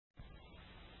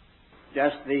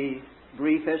just the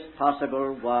briefest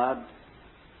possible word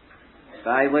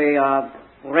by way of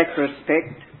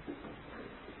retrospect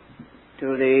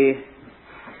to the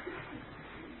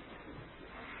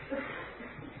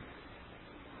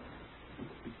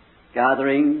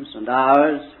gatherings and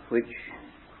hours which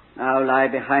now lie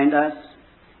behind us,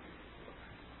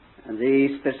 and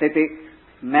the specific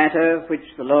matter which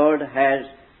the Lord has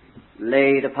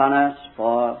laid upon us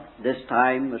for this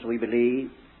time, as we believe.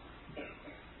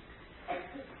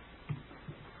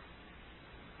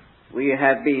 We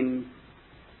have been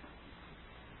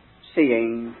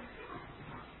seeing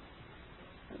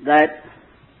that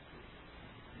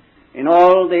in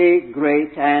all the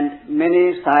great and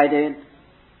many-sided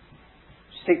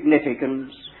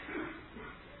significance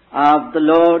of the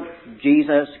Lord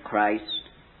Jesus Christ,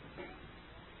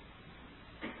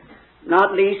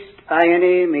 not least by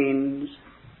any means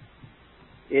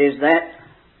is that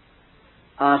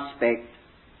aspect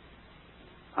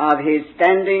of his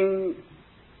standing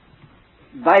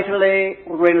vitally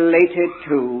related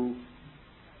to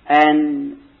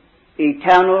an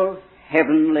eternal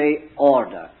heavenly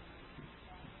order,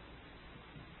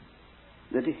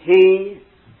 that he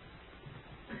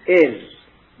is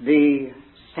the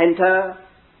center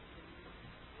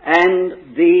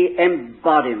and the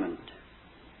embodiment,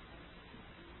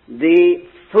 the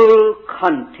full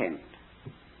content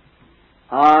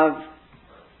of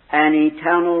an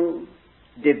eternal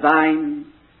divine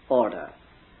order.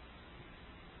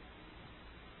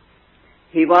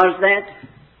 He was that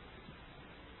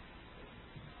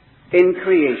in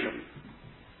creation.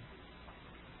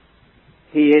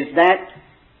 He is that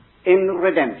in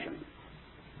redemption.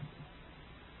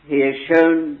 He is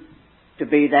shown to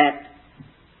be that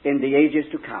in the ages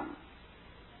to come.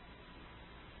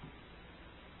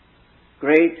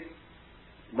 Great,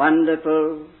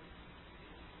 wonderful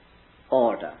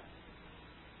order.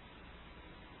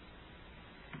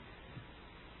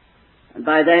 And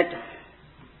by that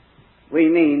we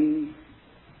mean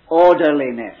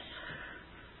orderliness,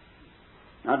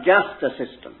 not just a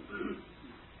system,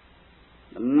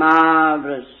 the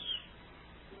marvelous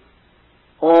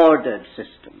ordered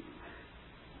system.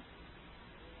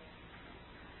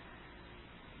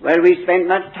 Well, we spent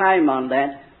much time on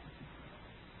that,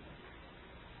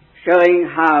 showing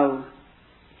how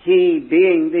he,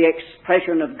 being the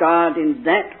expression of God in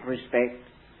that respect,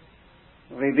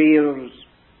 reveals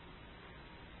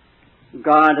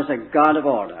God as a God of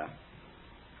order.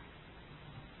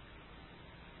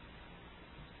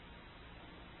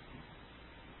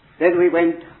 Then we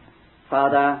went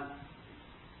further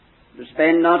to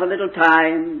spend not a little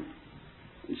time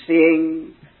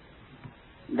seeing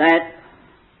that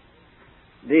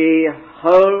the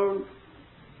whole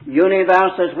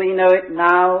universe as we know it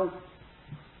now,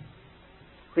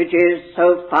 which is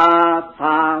so far,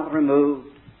 far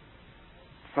removed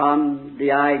from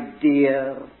the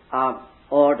idea of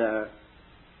order,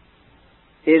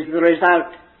 is the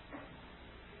result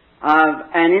of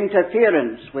an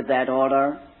interference with that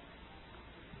order,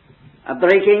 a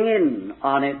breaking in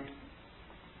on it,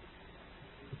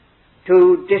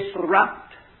 to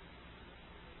disrupt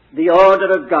the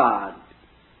order of God,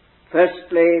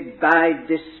 firstly by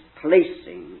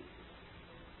displacing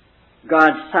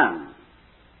God's Son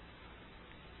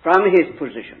from his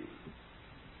position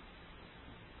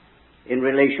in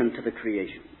relation to the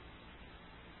creation.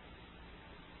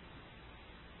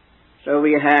 So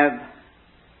we have,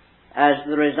 as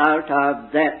the result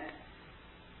of that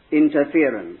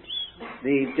interference,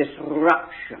 the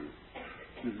disruption,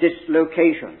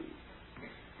 dislocation,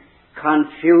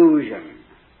 confusion,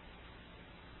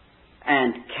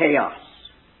 and chaos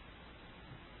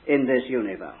in this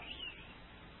universe.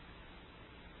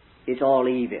 It's all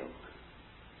evil.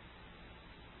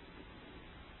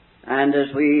 And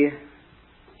as we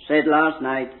said last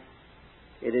night,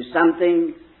 it is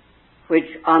something which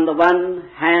on the one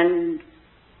hand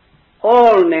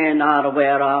all men are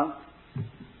aware of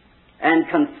and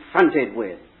confronted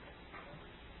with.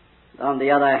 On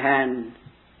the other hand,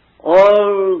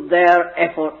 all their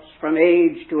efforts from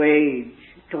age to age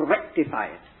to rectify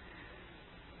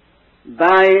it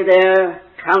by their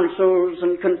councils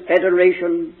and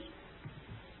confederations,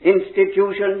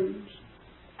 institutions,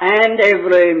 and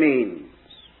every means,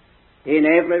 in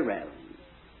every realm,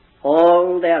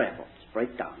 all their efforts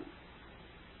break down,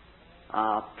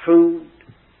 are proved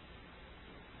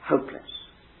hopeless.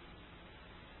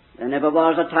 There never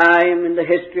was a time in the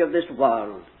history of this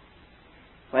world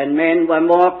when men were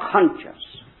more conscious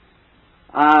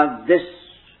of this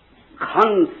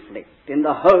conflict in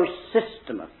the whole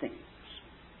system of things,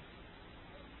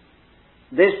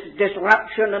 this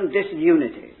disruption and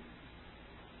disunity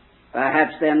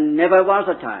Perhaps there never was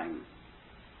a time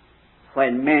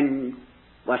when men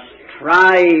were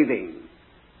striving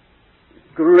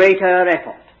greater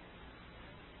effort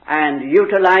and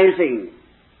utilizing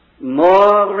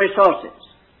more resources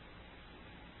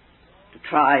to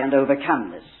try and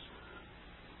overcome this.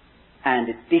 And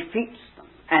it defeats them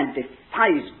and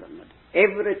defies them at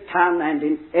every turn and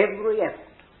in every effort.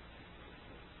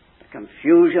 The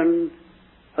confusion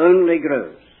only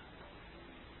grows.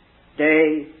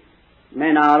 Today,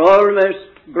 men are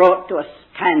almost brought to a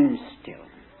standstill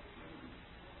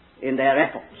in their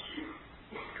efforts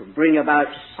to bring about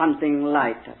something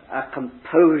like a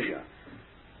composure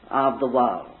of the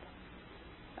world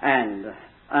and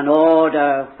an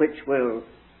order which will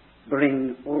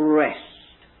bring rest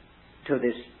to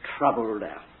this troubled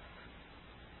earth.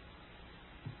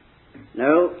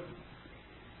 No,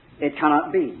 it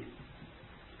cannot be,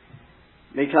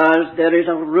 because there is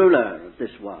a ruler of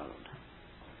this world,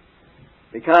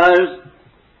 because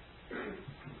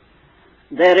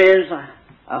there is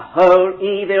a whole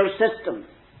evil system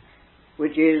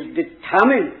which is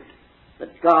determined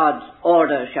that God's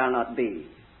order shall not be,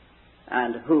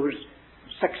 and whose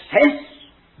success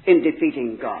in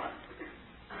defeating God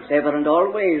is ever and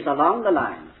always along the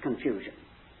line of confusion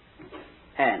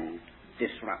and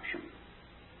disruption.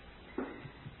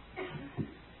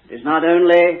 It is not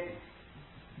only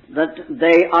that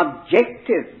they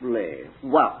objectively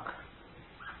work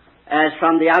as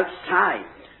from the outside,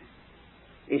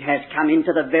 it has come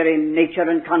into the very nature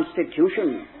and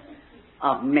constitution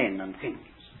of men and things.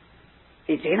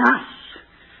 It's in us.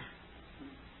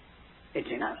 It's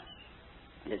in us.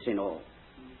 And it's in all.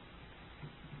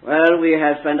 Well, we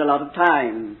have spent a lot of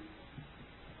time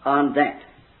on that.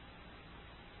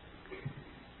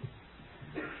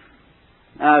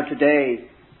 Now today,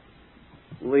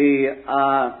 we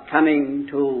are coming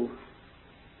to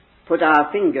put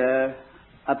our finger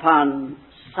upon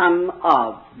some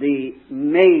of the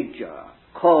major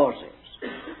causes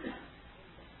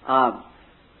of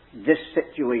this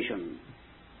situation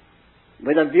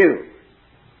with a view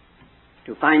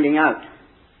to finding out,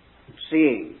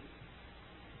 seeing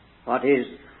what is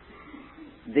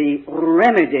the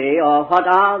remedy, or what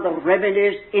are the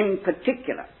remedies in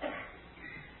particular.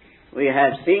 We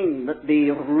have seen that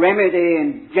the remedy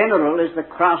in general is the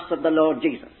cross of the Lord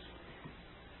Jesus.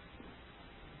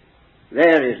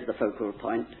 There is the focal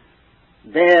point.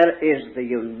 There is the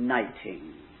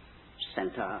uniting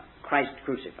center, Christ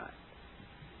crucified.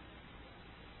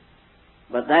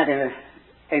 But that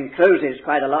encloses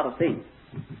quite a lot of things.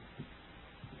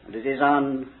 And it is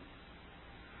on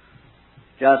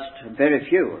just very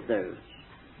few of those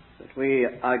that we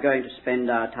are going to spend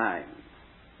our time.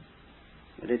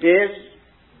 But it is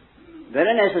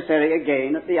very necessary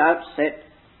again at the outset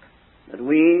that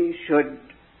we should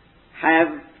have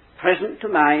present to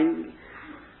mind,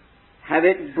 have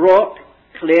it brought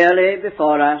clearly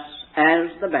before us as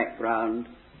the background,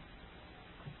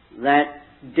 that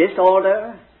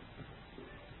disorder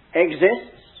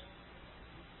exists,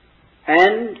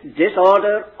 and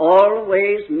disorder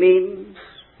always means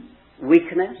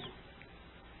weakness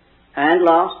and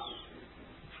loss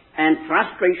and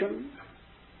frustration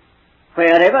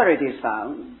wherever it is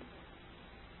found,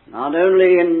 not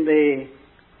only in the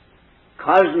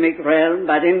cosmic realm,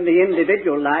 but in the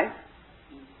individual life,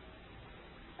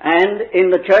 and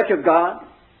in the Church of God,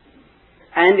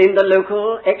 and in the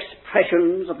local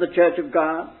expressions of the Church of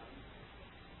God,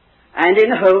 and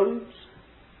in homes,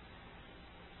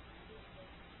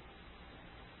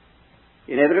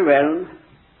 in every realm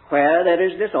where there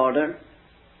is disorder.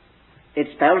 It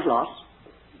spells loss,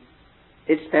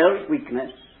 it spells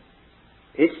weakness,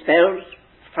 it spells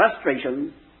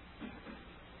frustration.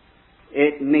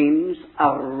 It means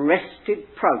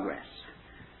arrested progress.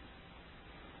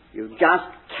 You just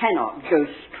cannot go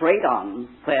straight on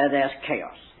where there's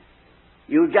chaos.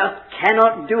 You just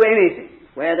cannot do anything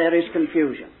where there is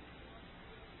confusion.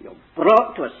 You're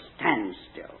brought to a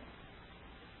standstill,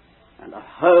 and the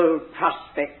whole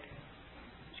prospect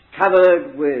is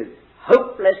covered with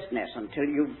hopelessness until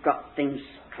you've got things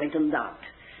straightened out.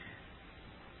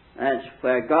 That's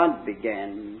where God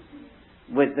began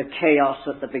with the chaos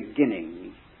at the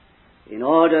beginning. In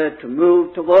order to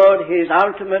move toward His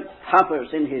ultimate purpose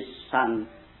in His Son,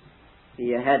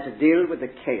 He had to deal with the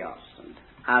chaos and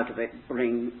out of it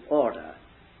bring order.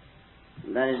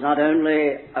 And that is not only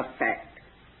a fact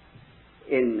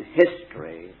in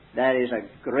history, that is a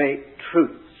great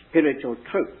truth, spiritual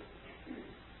truth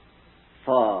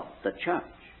for the church.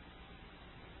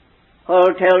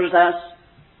 Paul tells us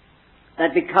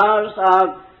that because of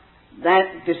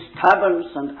that disturbance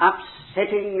and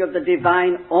upsetting of the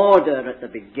divine order at the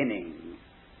beginning,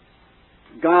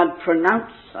 God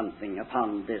pronounced something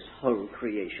upon this whole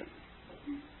creation.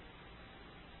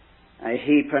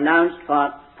 He pronounced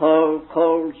what Paul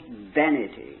calls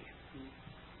vanity.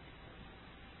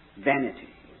 Vanity.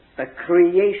 The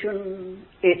creation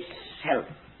itself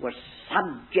was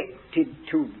subjected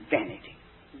to vanity.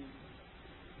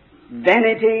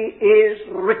 Vanity is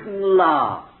written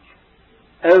large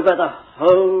over the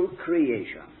whole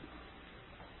creation.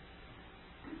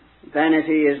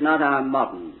 Vanity is not our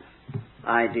modern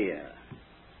idea.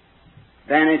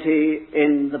 Vanity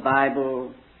in the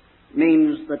Bible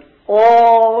means that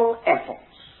all efforts,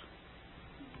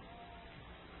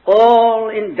 all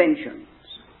inventions,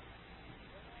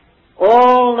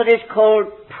 all that is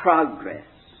called progress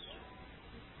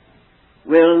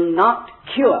will not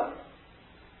cure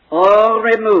or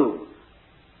remove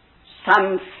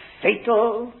some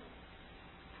fatal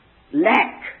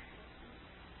lack,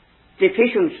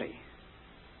 deficiency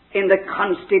in the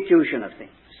constitution of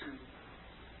things.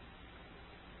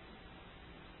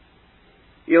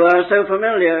 You are so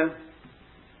familiar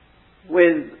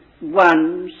with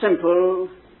one simple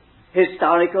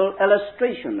historical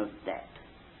illustration of that.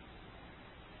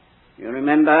 You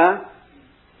remember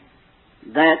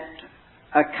that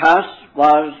a curse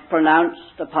was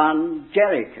pronounced upon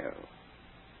Jericho.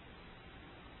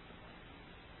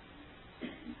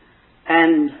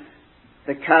 And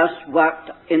the curse worked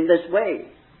in this way,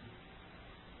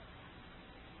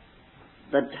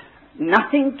 that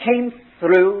nothing came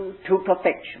through to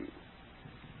perfection.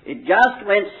 It just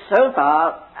went so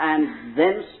far and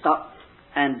then stopped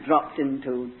and dropped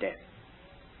into death.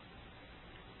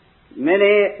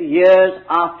 Many years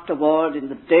afterward, in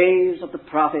the days of the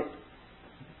prophet,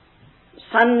 the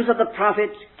sons of the prophet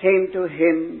came to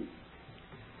him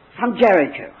from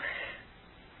Jericho.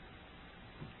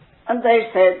 And they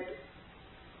said,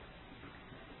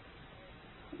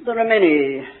 there are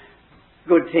many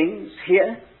good things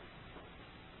here,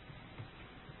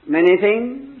 many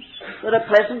things that are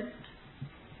pleasant,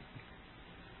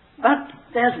 but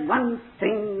there's one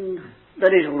thing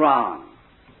that is wrong,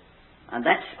 and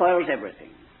that spoils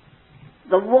everything.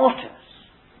 The waters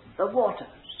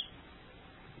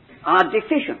are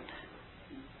deficient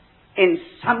in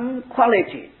some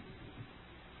quality,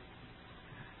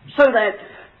 so that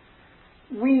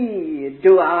we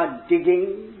do our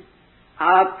digging,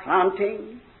 our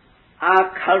planting,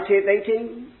 our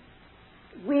cultivating,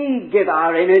 we give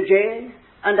our energy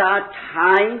and our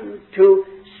time to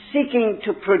seeking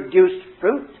to produce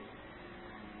fruit,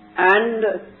 and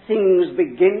things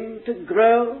begin to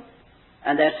grow,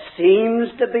 and there seems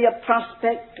to be a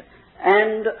prospect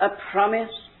and a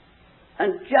promise,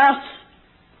 and just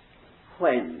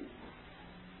when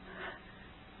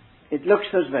it looks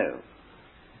as though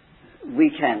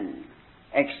we can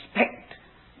expect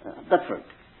the fruit,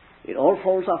 it all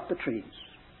falls off the trees,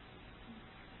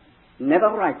 never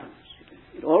ripens,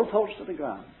 it all falls to the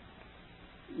ground.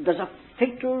 There's a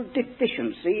fatal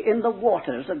deficiency in the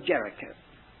waters of Jericho.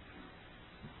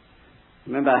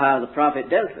 Remember how the prophet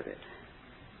dealt with it.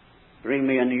 Bring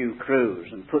me a new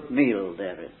cruse and put meal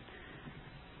therein,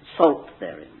 salt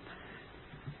therein.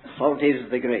 Salt is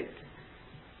the great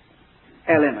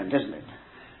element, isn't it?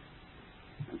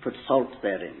 And put salt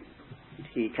therein.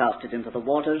 He cast it into the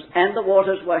waters, and the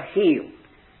waters were healed.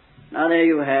 Now there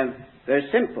you have a very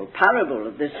simple parable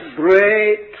of this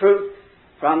great truth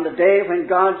from the day when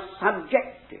God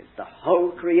subjected the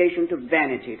whole creation to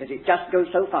vanity, that it just goes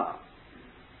so far.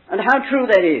 And how true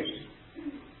that is,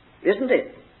 isn't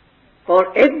it?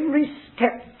 For every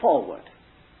step forward,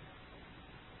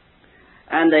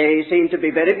 and they seem to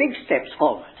be very big steps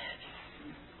forward,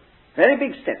 very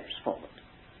big steps forward.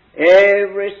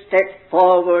 Every step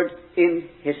forward in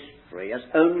history has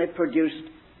only produced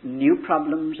new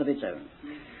problems of its own.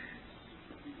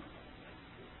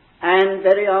 And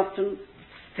very often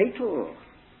fatal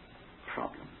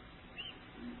problems.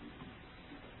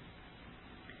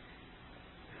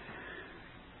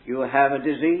 You have a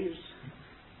disease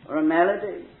or a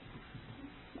malady,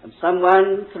 and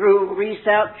someone through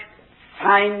research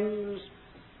finds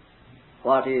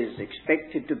what is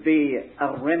expected to be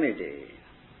a remedy.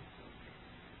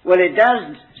 Well, it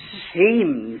does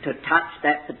seem to touch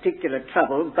that particular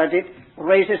trouble, but it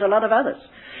raises a lot of others.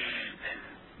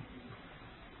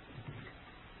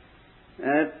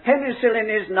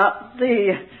 Penicillin is not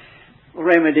the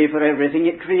remedy for everything.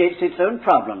 It creates its own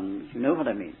problems. You know what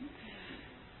I mean?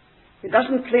 It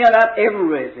doesn't clear up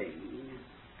everything.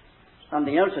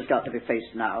 Something else has got to be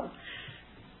faced now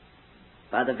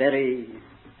by the very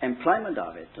employment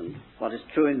of it. And what is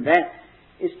true in that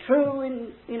is true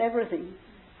in everything.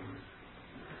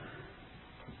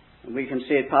 And we can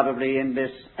see it probably in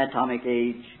this atomic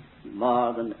age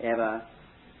more than ever.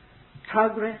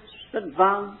 Progress,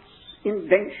 advance,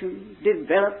 invention,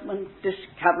 development,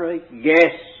 discovery,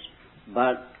 yes,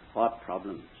 but what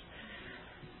problems,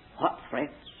 what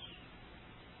threats,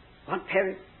 what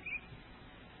perils.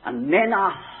 And men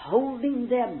are holding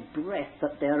their breath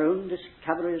at their own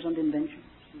discoveries and inventions.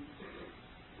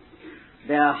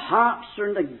 Their hearts are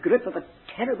in the grip of a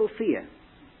terrible fear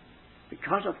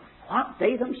because of what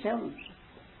they themselves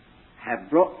have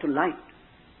brought to light.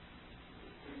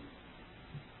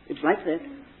 It's like that.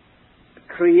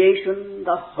 Creation,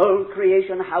 the whole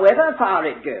creation, however far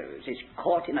it goes, is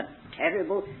caught in a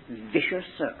terrible, vicious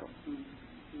circle.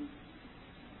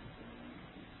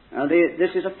 Now, this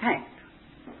is a fact,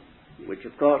 which,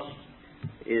 of course,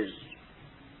 is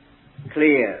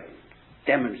clear,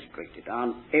 demonstrated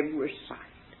on every side.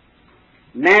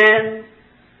 Man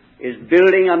is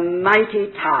building a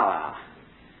mighty tower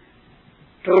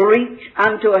to reach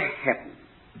unto heaven,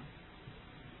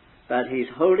 but he's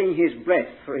holding his breath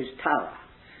for his tower.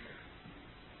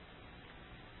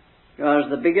 Because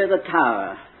the bigger the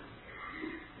tower,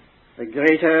 the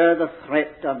greater the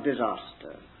threat of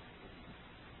disaster.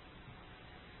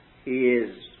 He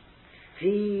is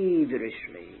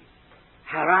feverishly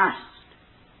harassed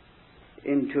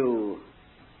into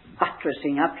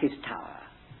buttressing up his tower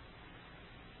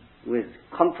with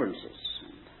conferences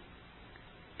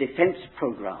and defense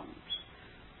programs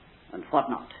and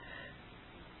whatnot.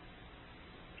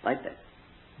 Like that.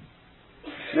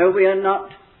 No, we are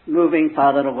not moving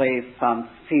farther away from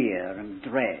fear and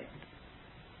dread.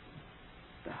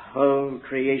 The whole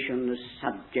creation is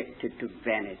subjected to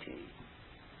vanity.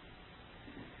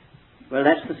 Well,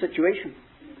 that's the situation.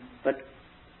 But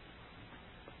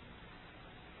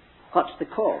what's the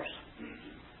cause?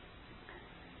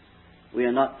 We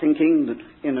are not thinking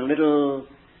that in a little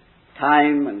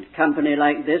time and company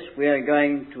like this we are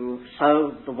going to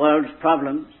solve the world's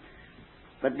problems.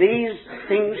 But these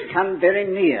things come very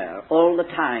near all the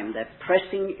time. They're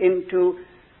pressing into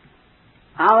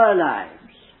our lives.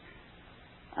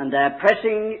 And they're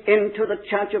pressing into the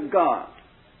church of God.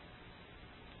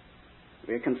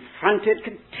 We're confronted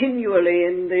continually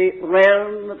in the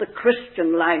realm of the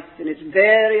Christian life in its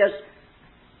various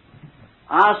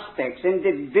aspects,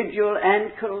 individual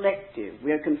and collective.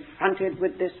 We are confronted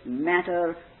with this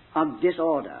matter of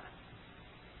disorder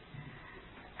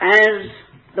as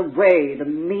the way, the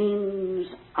means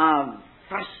of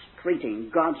frustrating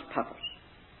God's purpose.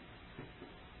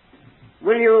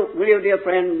 Will you, dear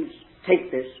friends,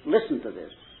 take this, listen to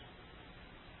this,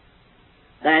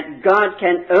 that God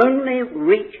can only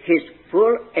reach his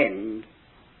full end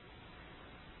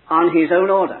on his own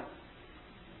order,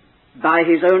 by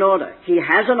his own order. He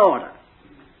has an order.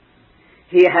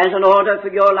 He has an order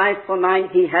for your life, for mine.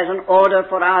 He has an order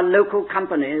for our local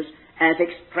companies as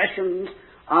expressions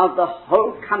of the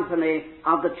whole company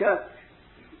of the church.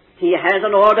 He has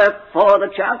an order for the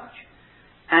church,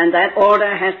 and that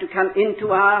order has to come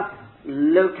into our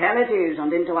localities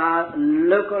and into our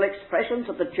local expressions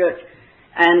of the church.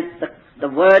 And the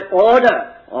word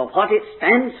order, or what it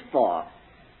stands for,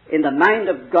 in the mind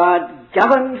of God,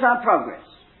 governs our progress,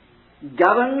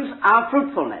 governs our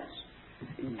fruitfulness,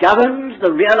 governs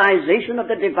the realization of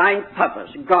the divine purpose.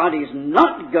 God is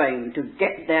not going to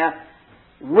get there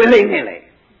willy-nilly.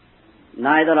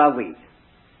 Neither are we.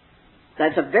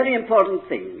 That's a very important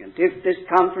thing. And if this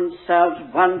conference serves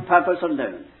one purpose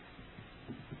alone,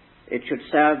 it should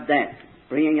serve that,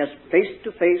 bringing us face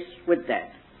to face with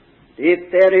that.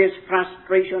 If there is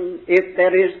frustration, if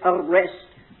there is arrest,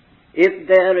 if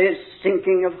there is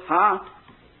sinking of heart,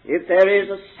 if there is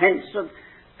a sense of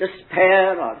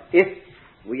despair, or if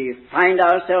we find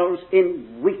ourselves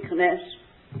in weakness,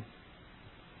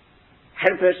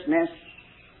 helplessness,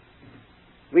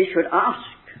 we should ask,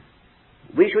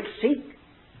 we should seek.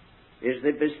 Is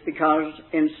this because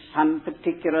in some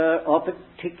particular or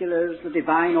particulars the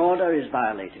divine order is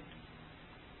violated?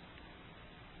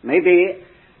 Maybe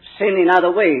sin in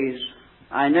other ways,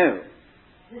 I know,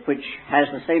 which has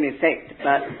the same effect,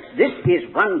 but this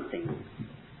is one thing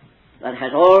that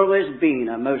has always been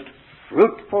a most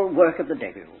fruitful work of the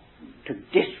devil, to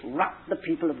disrupt the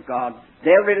people of God,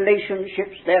 their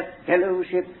relationships, their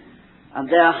fellowship, and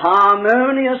their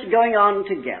harmonious going on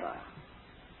together,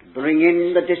 to bring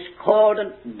in the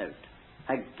discordant note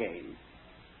again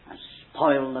and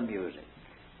spoil the music.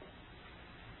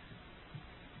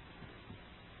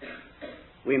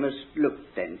 We must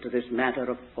look then to this matter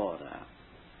of order.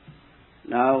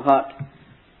 Now, what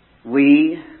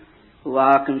we who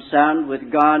are concerned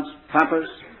with God's purpose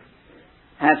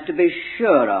have to be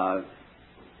sure of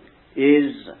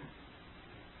is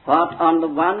what on the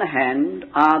one hand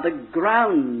are the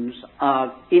grounds of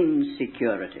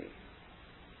insecurity,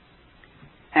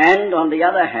 and on the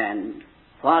other hand,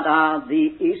 what are the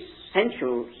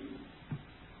essentials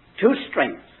to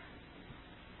strength,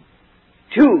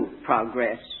 to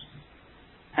progress,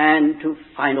 and to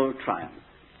final triumph.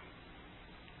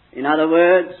 In other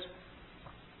words,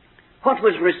 what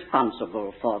was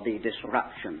responsible for the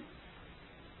disruption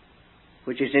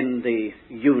which is in the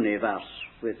universe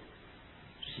with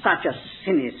such a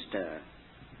sinister,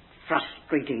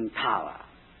 frustrating power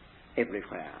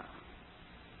everywhere?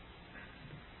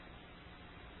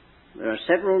 There are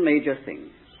several major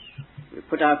things. We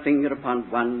put our finger upon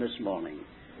one this morning.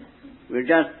 We'll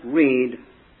just read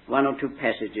one or two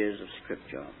passages of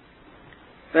Scripture.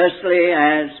 Firstly,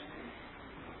 as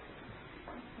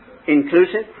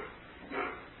inclusive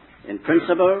in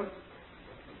principle,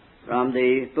 from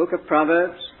the book of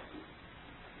Proverbs,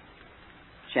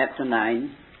 chapter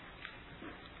 9,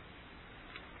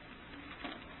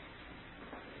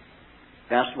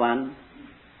 verse 1.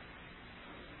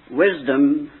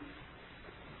 Wisdom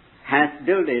hath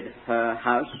builded her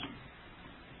house.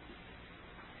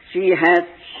 She hath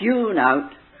hewn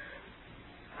out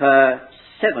her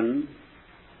 7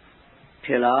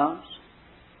 pillars.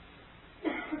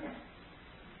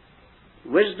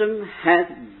 Wisdom hath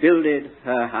builded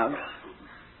her house.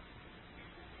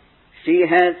 She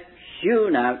hath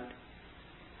hewn out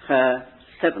her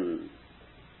 7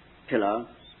 pillars.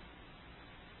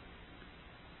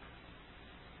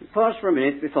 We pause for a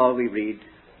minute before we read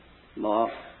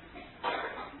more.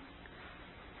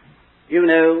 You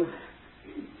know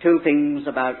 2 things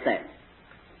about that.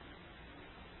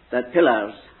 That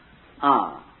pillars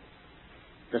are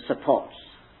the supports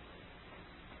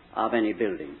of any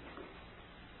building.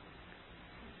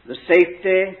 The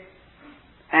safety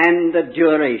and the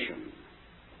duration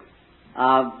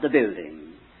of the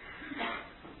building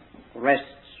rests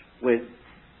with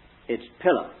its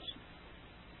pillars.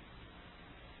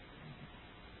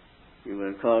 You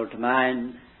will call to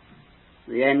mind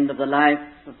the end of the life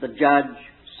of the judge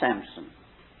Samson,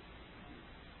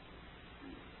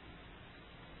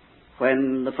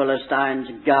 when the Philistines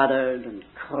gathered and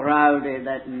crowded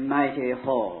that mighty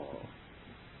hall,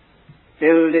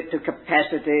 filled it to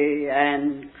capacity,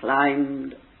 and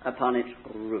climbed upon its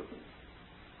roof.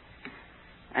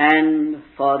 And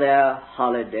for their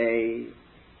holiday,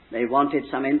 they wanted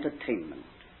some entertainment.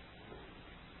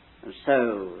 And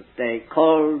so they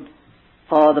called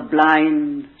for the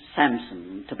blind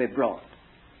Samson to be brought,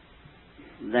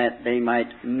 that they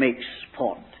might make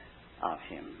sport of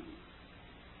him.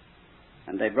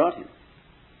 And they brought him.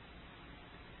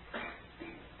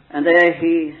 And there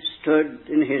he stood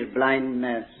in his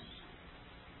blindness,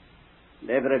 and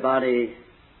everybody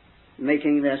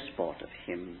making their sport of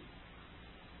him.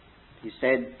 He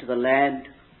said to the lad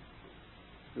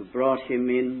who brought him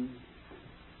in,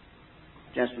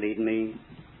 "Just lead me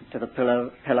to the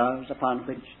pillars upon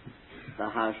which the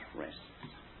house rests."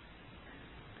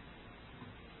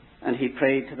 And he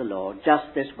prayed to the Lord,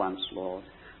 "Just this once, Lord,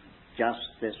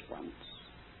 just this once.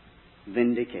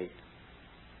 Vindicate."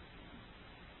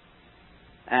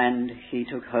 And he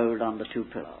took hold on the 2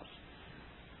 pillars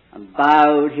and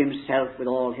bowed himself with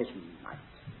all his might,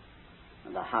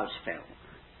 and the house fell.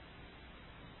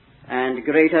 And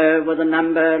greater were the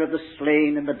number of the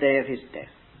slain in the day of his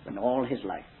death than all his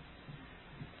life.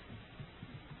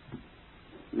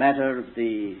 Matter of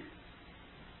the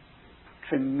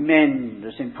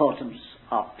tremendous importance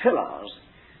of pillars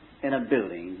in a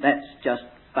building. That's just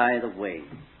by the way.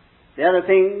 The other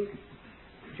thing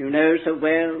you know so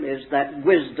well is that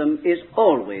wisdom is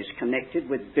always connected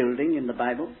with building in the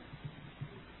Bible.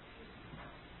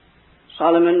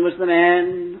 Solomon was the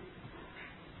man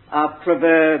of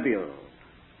proverbial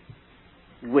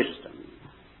wisdom,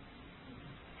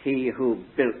 he who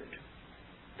built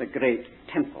the great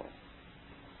temple.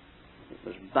 It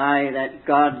was by that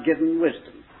God-given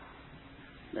wisdom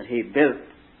that he built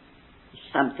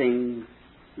something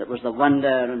that was the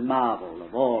wonder and marvel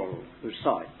of all who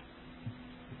saw it.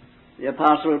 The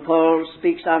Apostle Paul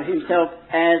speaks of himself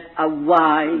as a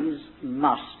wise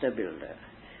master builder.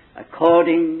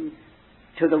 According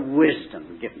to the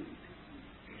wisdom given,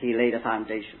 he laid a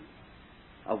foundation.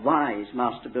 A wise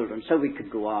master builder. And so we could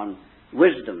go on.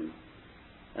 Wisdom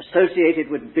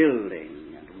associated with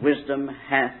building. And wisdom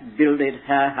hath builded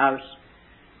her house.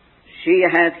 She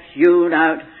hath hewn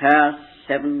out her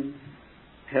 7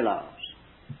 pillars.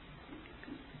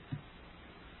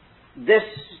 This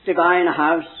divine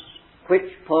house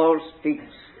which Paul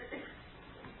speaks,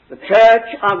 the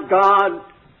church of God,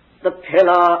 the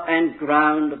pillar and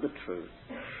ground of the truth.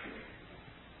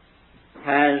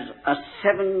 has a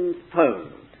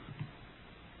sevenfold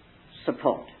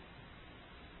support.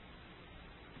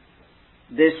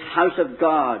 This house of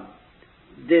God,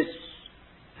 this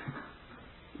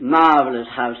marvelous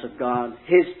house of God,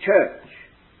 His church,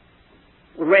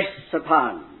 rests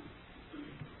upon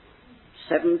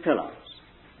 7 pillars.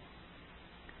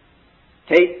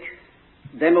 Take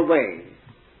them away,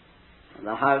 and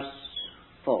the house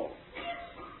falls.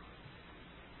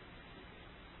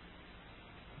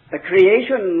 The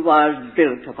creation was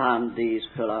built upon these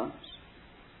pillars.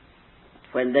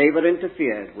 When they were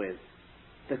interfered with,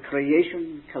 the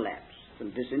creation collapsed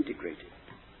and disintegrated.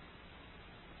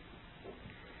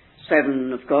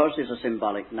 7, of course, is a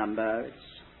symbolic number.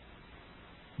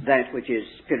 It's that which is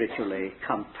spiritually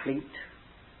complete.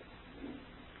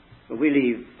 But we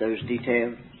leave those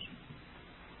details.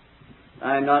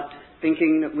 I'm not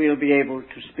thinking that we'll be able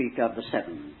to speak of the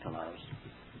 7 pillars,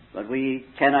 but we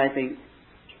can, I think,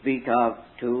 speak of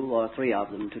 2 or 3 of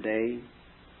them today.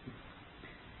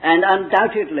 And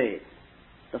undoubtedly,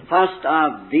 the first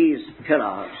of these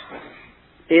pillars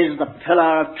is the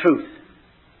pillar of truth.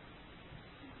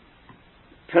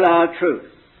 Pillar of truth.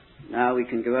 Now we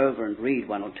can go over and read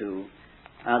 1 or 2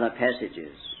 other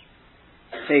passages.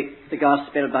 Take the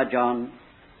Gospel by John.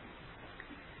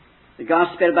 The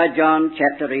Gospel by John,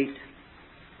 chapter 8,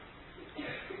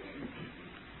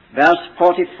 verse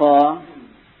 44.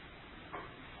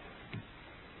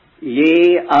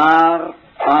 Ye are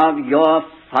of your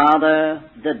father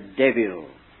the devil,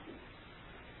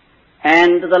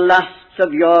 and the lusts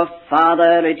of your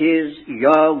father it is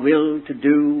your will to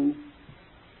do.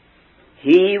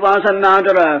 He was a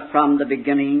murderer from the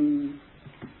beginning,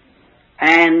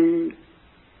 and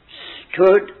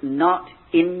stood not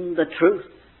in the truth,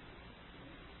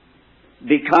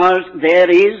 because there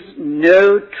is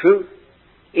no truth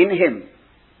in him.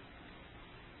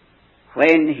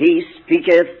 When he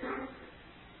speaketh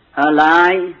a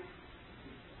lie,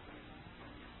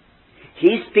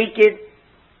 he speaketh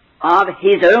of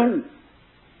his own,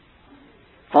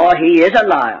 for he is a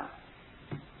liar,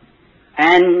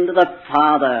 and the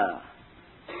father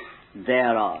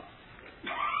thereof.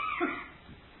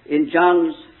 In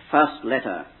John's first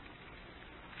letter,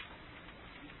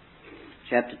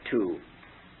 chapter 2,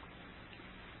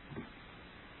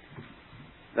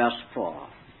 verse 4,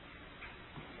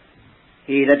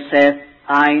 he that saith,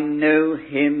 I know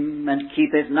him, and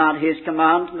keepeth not his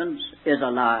commandments, is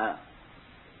a liar,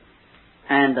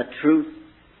 and the truth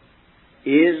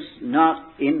is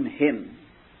not in him.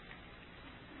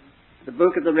 The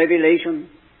book of the Revelation,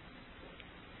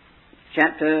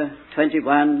 chapter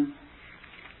 21,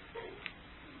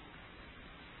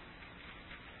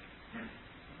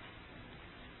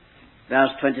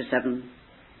 verse 27,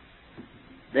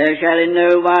 there shall in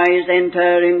no wise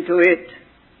enter into it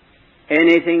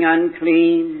anything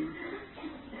unclean,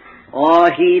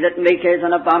 or he that maketh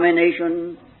an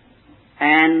abomination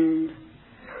and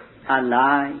a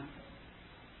lie.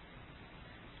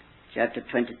 Chapter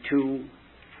 22,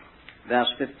 verse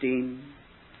 15,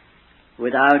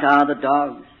 without are the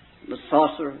dogs, the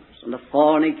sorcerers, and the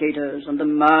fornicators, and the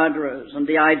murderers, and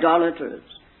the idolaters,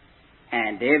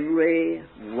 and every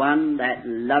one that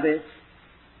loveth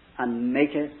and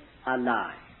maketh a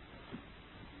lie.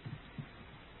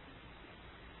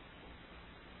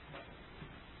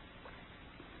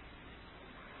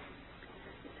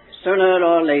 Sooner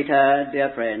or later,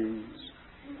 dear friends,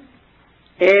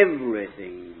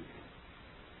 everything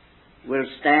will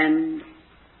stand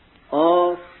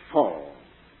or fall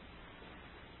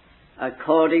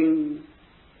according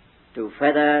to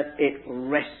whether it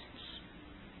rests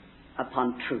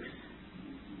upon truth.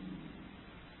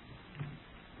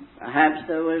 Perhaps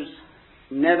there was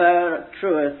never a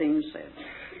truer thing said,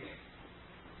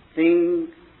 thing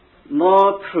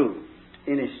more proved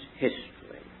in its history.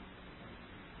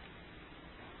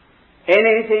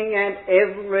 Anything and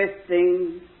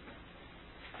everything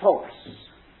false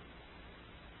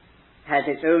has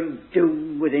its own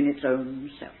doom within its own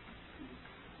self.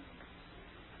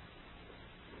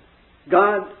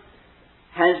 God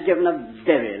has given a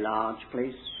very large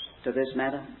place to this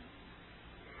matter.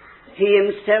 He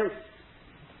himself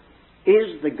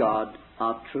is the God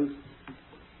of truth.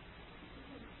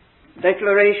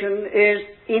 Declaration is,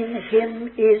 in him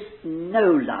is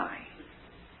no lie.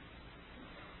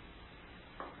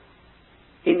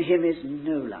 In him is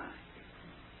no lie.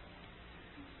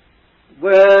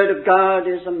 Word of God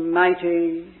is a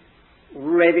mighty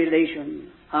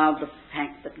revelation of the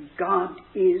fact that God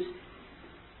is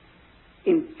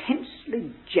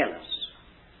intensely jealous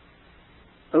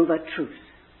over truth,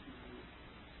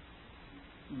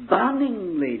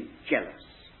 burningly jealous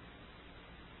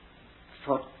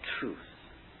for truth.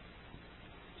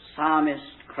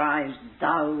 cries,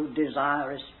 "Thou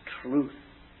desirest truth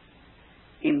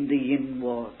in the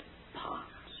inward parts."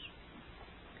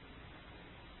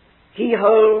 He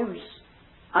holds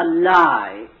a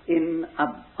lie in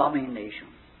abomination.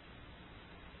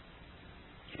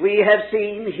 We have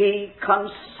seen he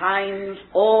consigns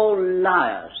all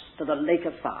liars to the lake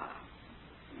of fire.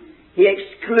 He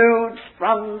excludes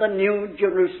from the New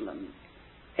Jerusalem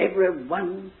every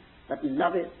one that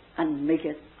loveth and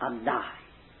maketh a lie.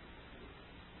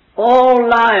 All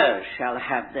liars shall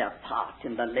have their part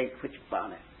in the lake which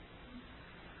burneth.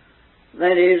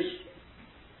 That is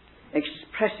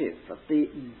expressive of the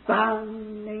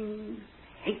burning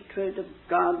hatred of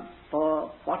God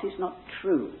for what is not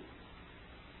true,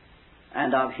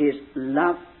 and of his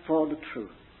love for the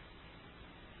truth.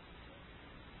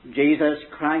 Jesus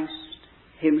Christ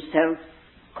himself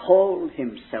called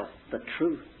himself the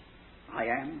truth. I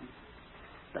am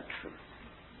the truth.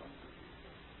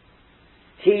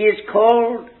 He is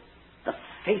called the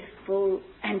faithful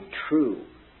and true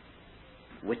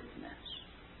witness.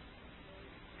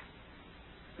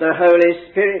 The Holy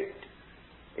Spirit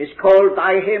is called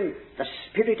by him the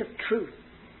Spirit of truth.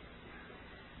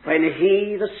 When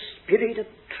he, the Spirit of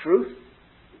truth,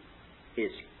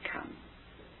 is come.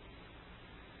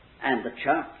 And the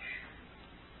church,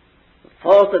 the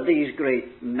fourth of these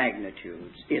great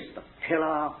magnitudes, is the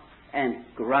pillar and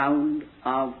ground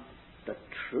of the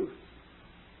truth.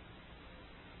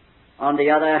 On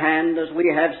the other hand, as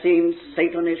we have seen,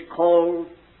 Satan is called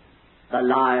the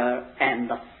liar and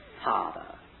the father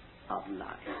of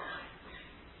lies.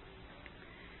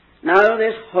 Now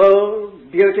this whole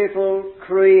beautiful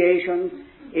creation,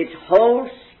 its whole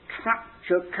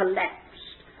structure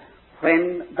collapsed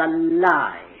when the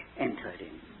lie entered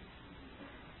in.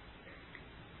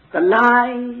 The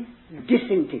lie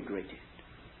disintegrated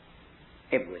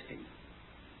everything.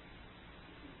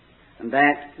 And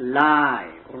that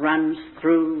lie runs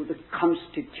through the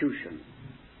constitution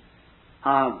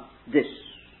of this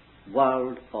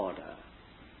world order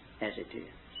as it is.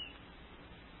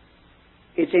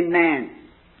 It's in man.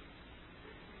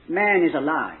 Man is a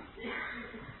lie.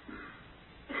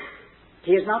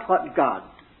 He is not what God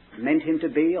meant him to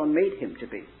be or made him to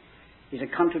be. He's a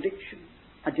contradiction,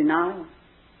 a denial.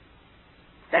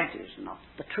 That is not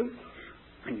the truth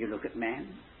when you look at man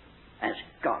as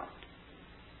God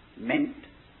meant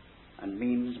and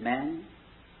means man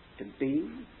to be.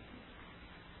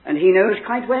 And he knows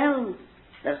quite well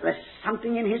that there's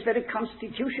something in his very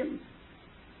constitution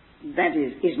that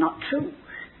is not true.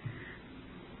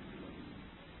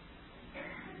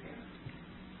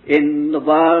 In the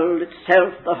world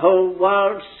itself, the whole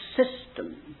world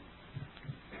system,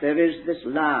 there is this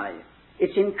lie.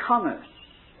 It's in commerce.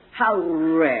 How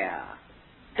rare,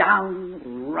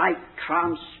 downright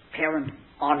transparent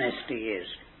honesty is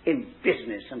in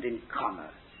business and in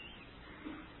commerce.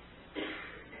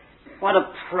 What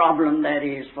a problem that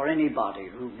is for anybody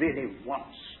who really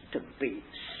wants to be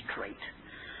straight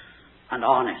and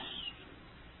honest.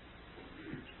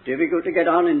 It's difficult to get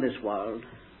on in this world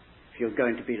if you're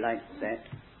going to be like that.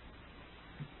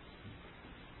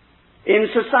 In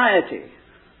society,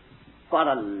 what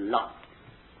a lot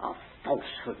of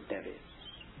falsehood there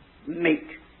is.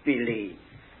 Make-believe.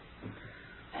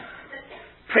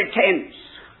 Pretense.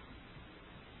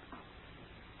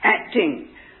 Acting.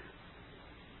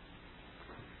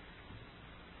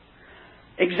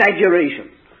 Exaggeration.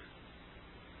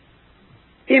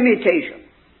 Imitation.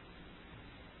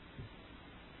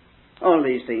 All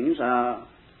these things are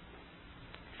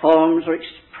forms or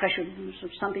expressions of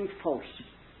something false.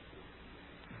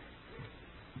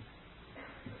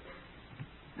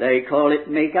 They call it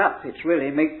make-up. It's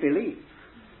really make-believe.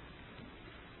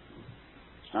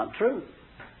 It's not true.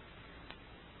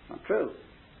 It's not true.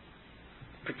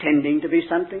 Pretending to be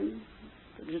something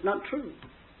that is not true.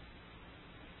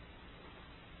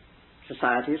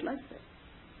 Society is like that.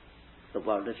 The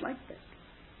world is like that.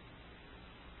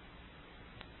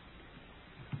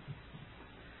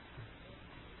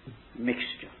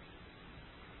 Mixture.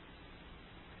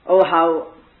 Oh,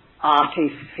 how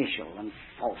artificial and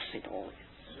false it all is.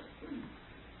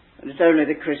 And it's only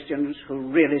the Christians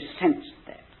who really sense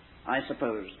that. I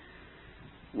suppose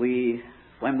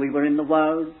when we were in the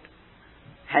world,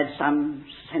 had some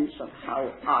sense of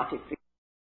how artificial.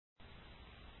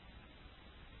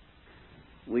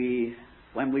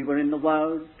 When we were in the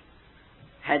world,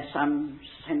 had some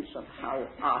sense of how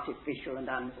artificial and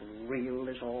unreal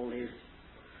this all is.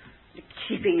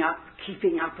 Keeping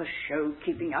up a show,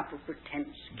 keeping up a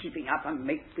pretense, keeping up a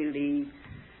make-believe,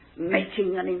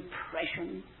 making an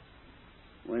impression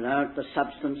without the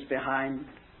substance behind.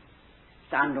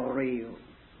 It's unreal.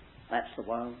 That's the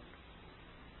world.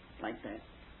 like that.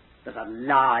 There's a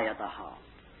lie at the heart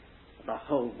of the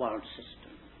whole world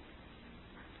system.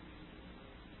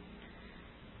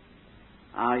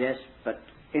 Ah, yes, but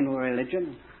in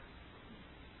religion,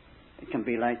 it can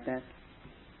be like that.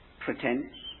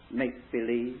 Pretense,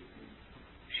 make-believe,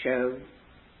 show,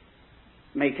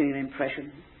 making an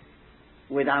impression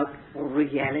without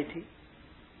reality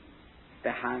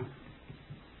behind.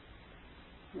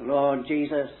 The Lord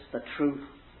Jesus, the truth,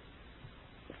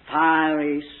 the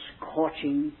fiery,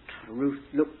 scorching truth,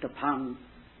 looked upon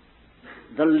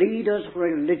the leaders of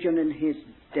religion in his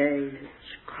day,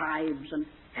 scribes and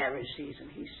Pharisees,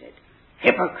 and he said,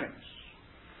 hypocrites,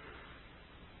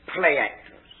 play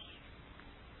actors,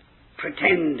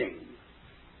 pretending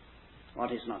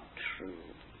what is not true.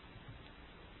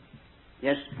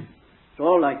 Yes, it's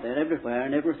all like that everywhere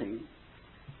and everything.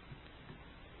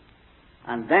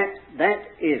 And that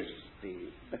is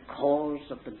the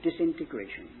cause of the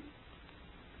disintegration,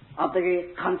 of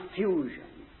the confusion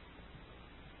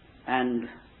and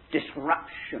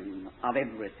disruption of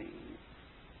everything.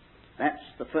 That's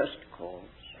the first cause.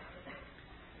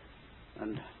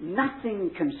 And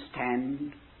nothing can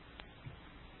stand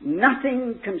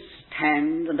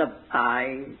and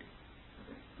abide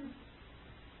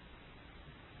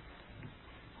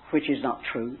which is not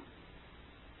true.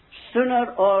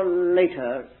 Sooner or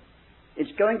later,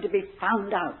 it's going to be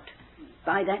found out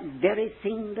by that very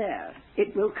thing there.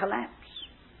 It will collapse.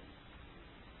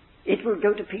 It will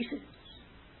go to pieces.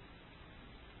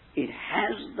 It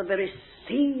has the very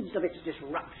seeds of its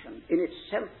disruption in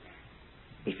itself,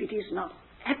 if it is not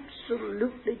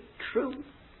absolutely true.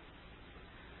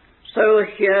 So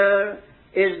here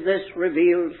is this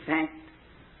revealed fact.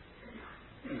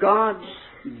 God's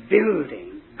building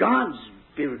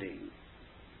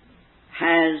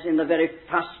has in the very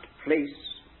first place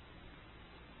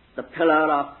the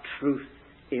pillar of truth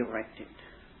erected.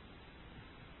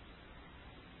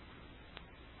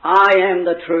 I am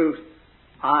the truth.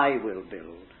 I will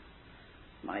build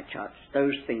my church.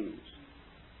 Those things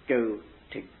go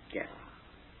together.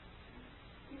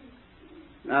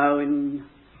 Now,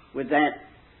 with that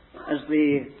as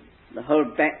the whole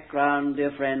background,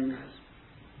 dear friends,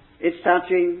 it's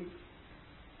touching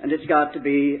and it's got to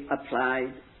be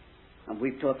applied, and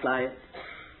we've to apply it.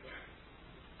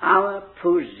 Our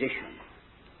position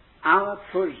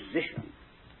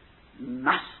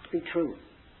must be true.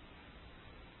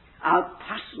 Our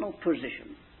personal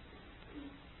position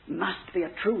must be a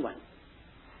true one.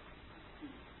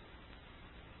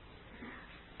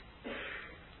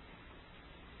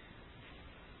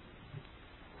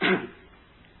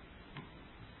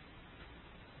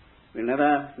 We'll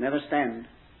never stand,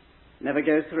 never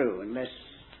go through unless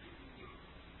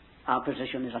our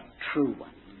position is a true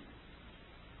one.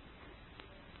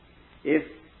 If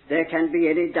there can be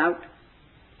any doubt,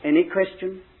 any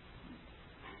question,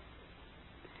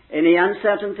 any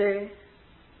uncertainty,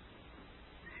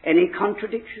 any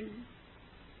contradiction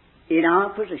in our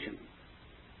position,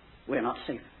 we're not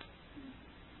safe.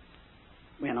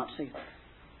 We're not safe.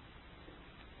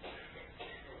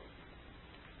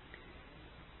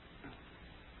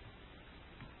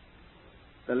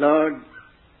 The Lord,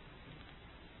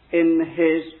 in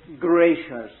His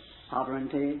gracious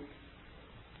sovereignty,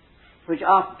 which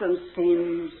often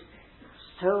seems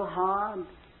so hard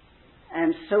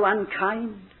and so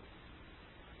unkind,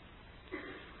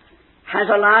 has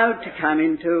allowed to come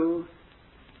into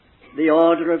the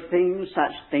order of things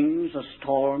such things as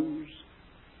storms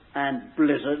and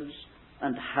blizzards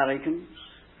and hurricanes.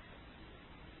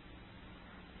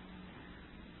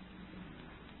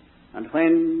 And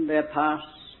when they're past,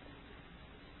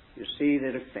 you see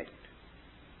their effect.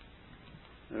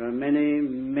 There are many,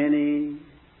 many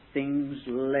things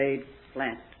laid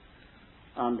flat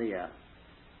on the earth.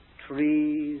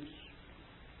 Trees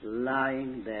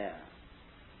lying there,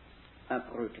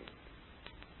 uprooted.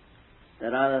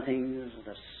 There are other things that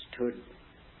have stood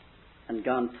and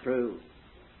gone through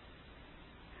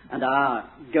and are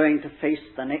going to face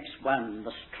the next one,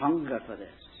 the stronger for this.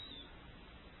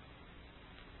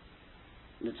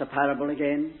 And it's a parable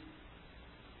again.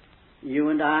 You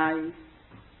and I,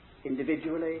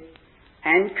 individually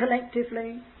and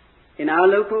collectively, in our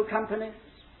local companies,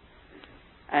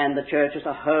 and the church as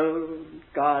a whole,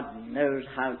 God knows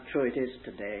how true it is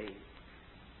today,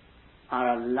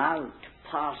 are allowed to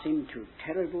pass into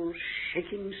terrible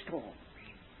shaking storms.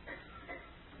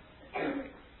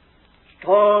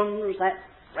 Storms that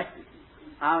threaten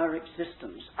our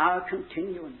existence, our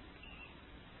continuance.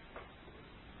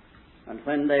 And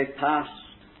when they've passed,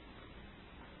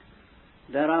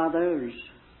 there are those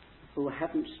who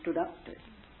haven't stood up to it,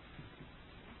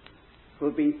 who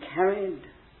have been carried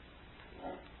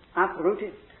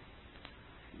uprooted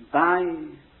by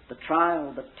the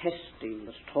trial, the testing,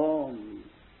 the storm,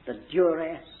 the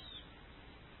duress.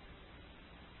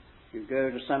 You go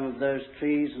to some of those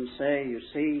trees and say, you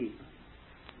see,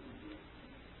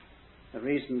 the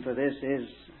reason for this is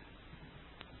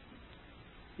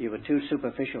you were too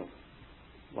superficial.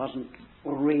 Wasn't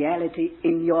reality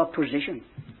in your position.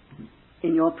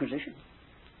 In your position.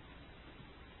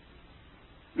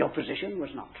 Your position was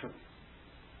not true.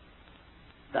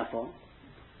 Therefore,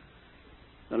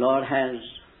 the Lord has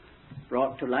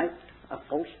brought to light a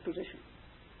false position.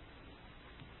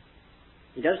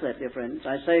 He does that, dear friends.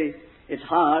 I say it's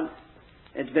hard.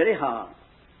 It's very hard.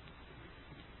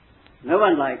 No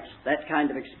one likes that kind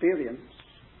of experience.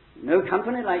 No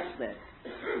company likes that.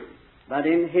 But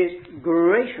in His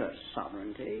gracious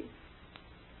sovereignty,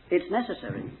 it's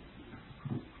necessary.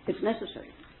 It's necessary.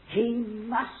 He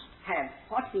must have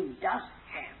what He does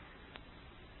have.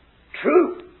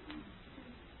 True.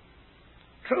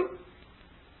 True.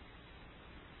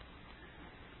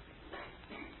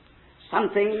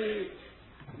 Something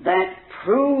that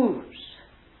proves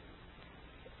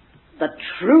the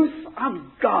truth of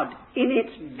God in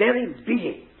its very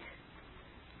being.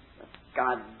 That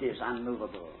God is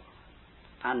unmovable,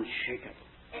 unshaken.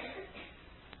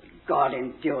 God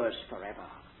endures forever.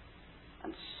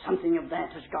 And something of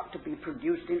that has got to be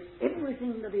produced in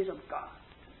everything that is of God.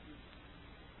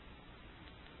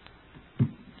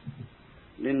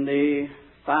 In the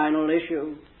final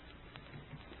issue,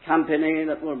 company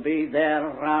that will be there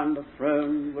around the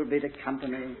throne will be the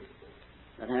company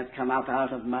that have come up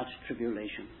out of much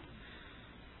tribulation,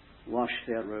 washed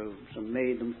their robes and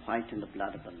made them white in the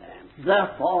blood of the Lamb.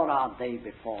 Therefore are they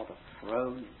before the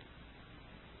throne,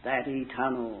 that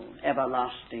eternal,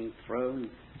 everlasting throne.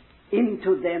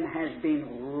 Into them has been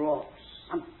wrought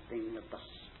something of the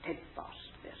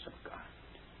steadfastness of God.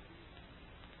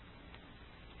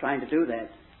 Trying to do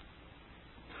that.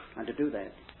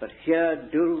 But here,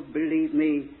 do believe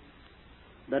me,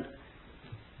 that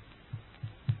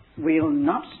we'll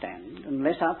not stand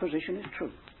unless our position is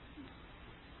true.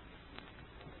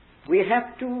 We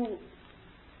have to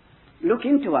look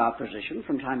into our position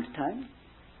from time to time.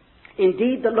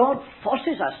 Indeed, the Lord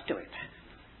forces us to it.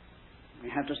 We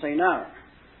have to say, no,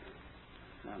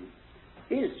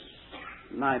 is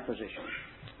my position,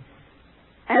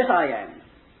 as I am,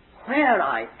 where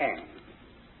I am,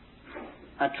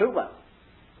 a true one,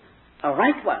 a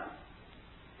right one?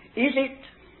 Is it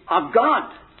of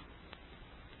God?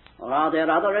 Or are there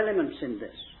other elements in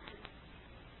this?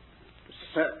 To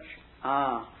search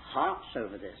our hearts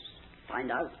over this,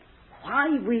 find out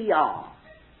why we are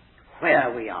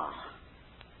where we are.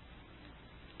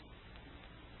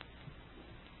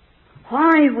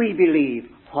 Why we believe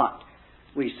what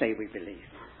we say we believe.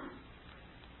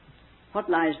 What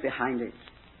lies behind it?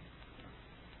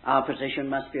 Our position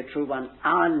must be a true one.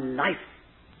 Our life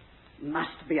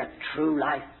must be a true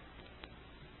life.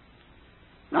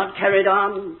 Not carried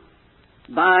on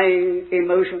by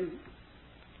emotion,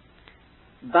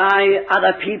 by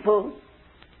other people,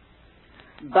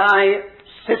 by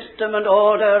system and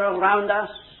order around us,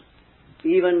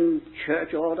 even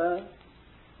church order.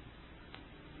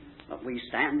 But we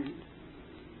stand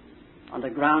on the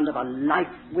ground of a life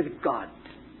with God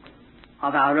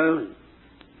of our own.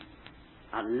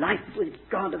 A life with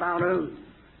God of our own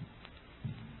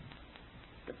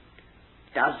that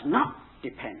does not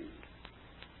depend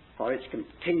for its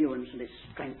continuance and its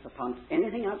strength upon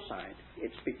anything outside.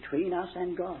 It's between us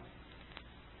and God.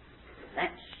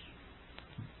 That's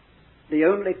the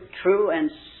only true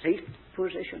and safe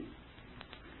position.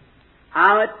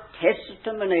 Our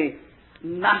testimony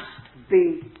must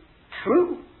be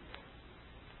true.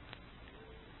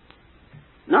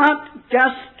 Not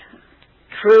just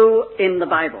true in the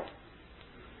Bible.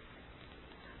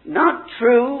 Not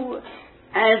true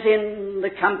as in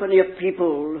the company of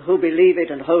people who believe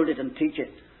it and hold it and teach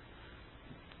it.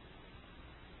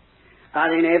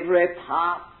 But in every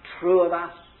part true of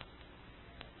us.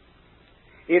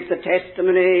 If the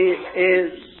testimony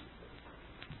is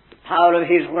the power of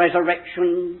His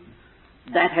resurrection,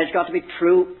 that has got to be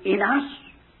true in us,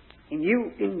 in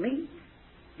you, in me.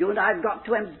 You and I have got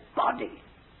to embody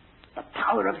the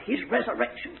power of His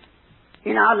resurrection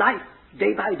in our life,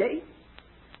 day by day.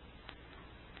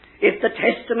 If the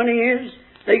testimony is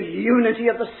the unity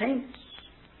of the saints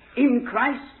in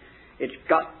Christ, it's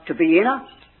got to be in us.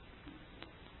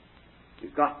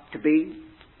 We've got to be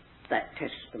that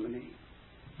testimony.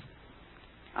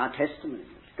 Our testimony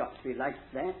has got to be like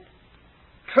that.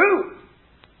 True.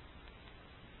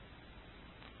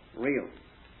 Real.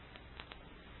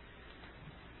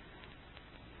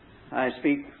 I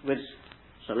speak with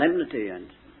solemnity and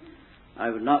I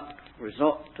would not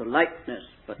resort to likeness,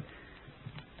 but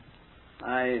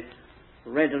I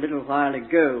read a little while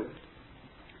ago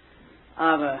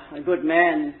of a good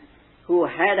man who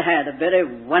had a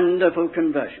very wonderful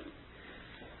conversion.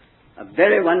 A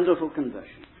very wonderful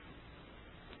conversion.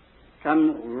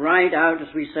 Come right out, as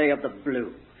we say, of the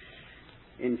blue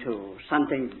into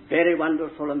something very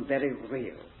wonderful and very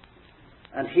real.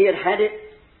 And he had it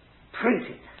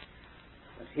printed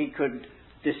that he could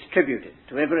distribute it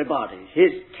to everybody,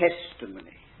 his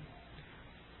testimony.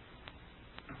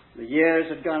 The years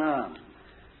had gone on.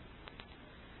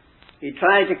 He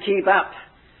tried to keep up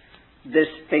this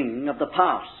thing of the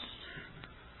past,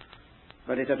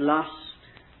 but it had lost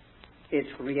its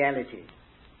reality,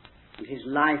 and his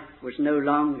life was no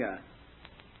longer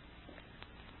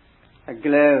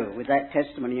aglow with that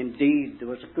testimony. Indeed, there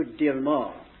was a good deal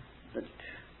more that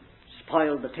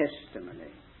spoiled the testimony.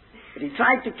 But he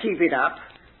tried to keep it up,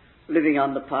 living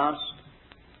on the past.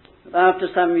 But after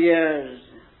some years,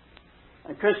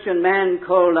 a Christian man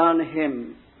called on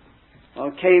him,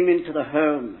 or came into the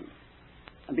home,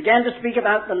 and began to speak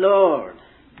about the Lord.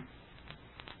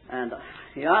 And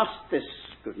he asked this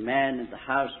good man in the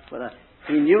house whether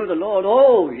he knew the Lord.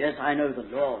 "Oh, yes, I know the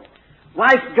Lord."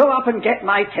 "Wife, go up and get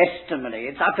my testimony.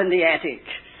 It's up in the attic."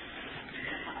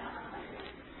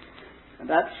 And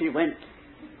up she went.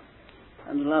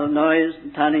 And a lot of noise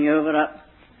and turning over up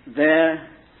there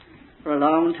for a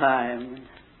long time.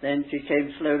 Then she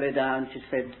came slowly down. She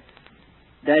said,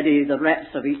 "Daddy, the rats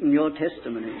have eaten your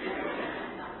testimony."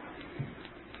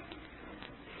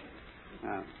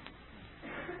 Now,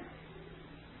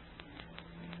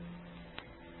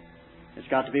 it's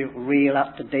got to be real,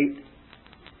 up to date,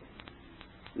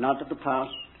 not of the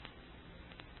past,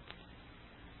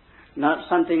 not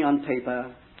something on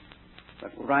paper,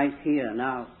 but right here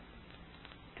now,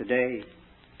 today.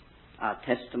 Our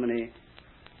testimony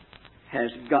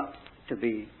has got to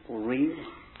be real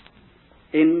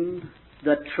in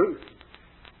the truth.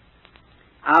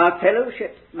 Our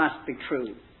fellowship must be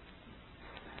true.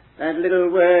 That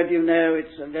little word, you know,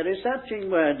 it's a very searching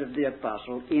word of the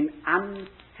apostle, in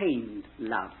unfeigned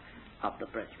love of the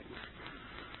brethren.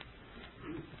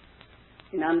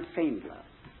 In unfeigned love.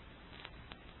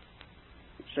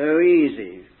 It's so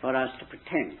easy for us to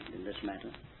pretend in this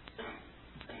matter,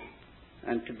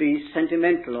 and to be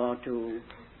sentimental, or to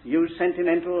use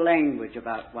sentimental language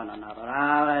about one another.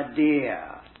 Our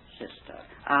dear sister,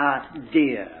 our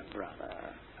dear brother.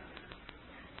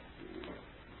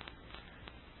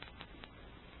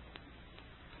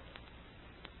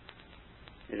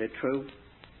 Is it true?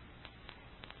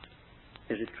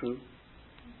 Is it true?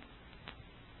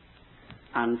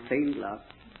 Unfeigned love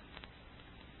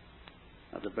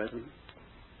of the brethren.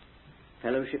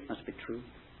 Fellowship must be true.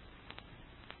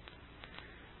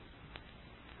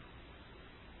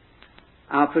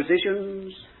 Our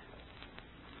positions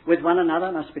with one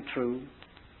another must be true.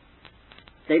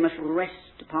 They must rest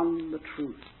upon the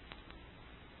truth.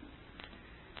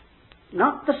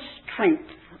 Not the strength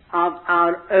of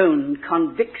our own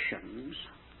convictions,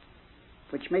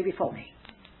 which may be false,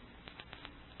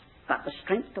 but the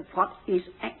strength of what is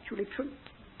actually true.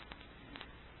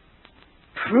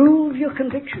 Prove your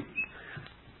convictions.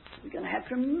 We're going to have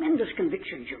tremendous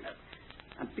convictions, you know,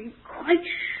 and be quite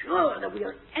sure that we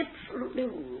are absolutely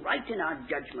right in our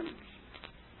judgments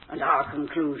and our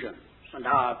conclusions and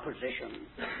our position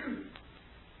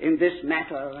in this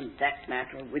matter and that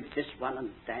matter, with this one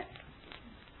and that.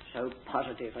 So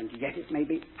positive, and yet it may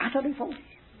be utterly false.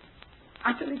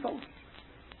 Utterly false.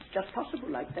 It's just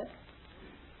possible like that.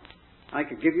 I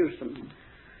could give you some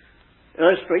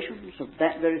illustrations of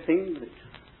that very thing, but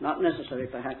it's not necessary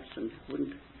perhaps and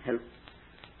wouldn't help.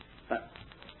 But,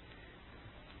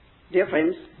 dear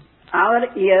friends,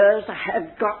 our ears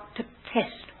have got to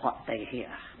test what they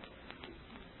hear.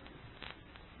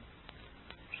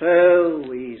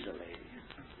 So easily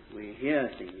we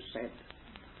hear things said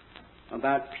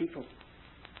about people,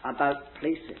 about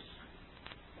places,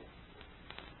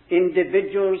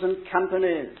 individuals and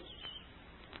companies,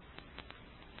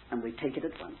 and we take it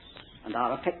at once and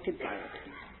are affected by it.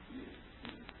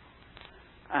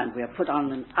 And we are put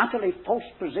on an utterly false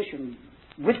position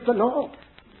with the Lord.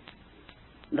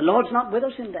 The Lord's not with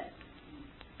us in that.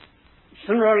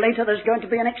 Sooner or later there's going to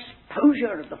be an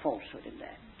exposure of the falsehood in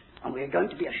that, and we are going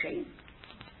to be ashamed.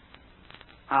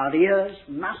 Our ears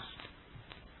must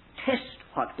test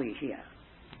what we hear,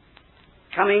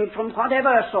 coming from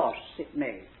whatever source it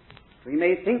may. We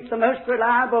may think the most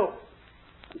reliable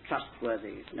and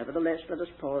trustworthy. Nevertheless, let us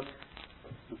pause.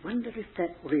 I wonder if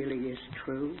that really is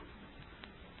true.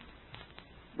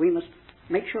 We must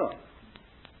make sure,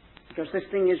 because this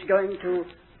thing is going to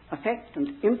affect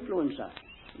and influence us,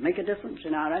 make a difference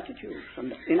in our attitudes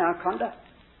and in our conduct.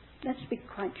 Let's be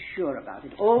quite sure about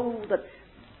it. Oh, that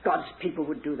God's people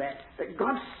would do that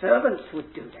God's servants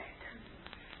would do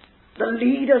that. The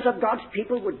leaders of God's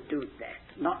people would do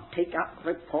that, not take up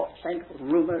reports and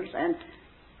rumors and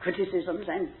criticisms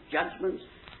and judgments,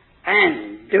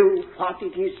 and do what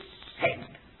it is said.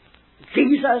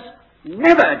 Jesus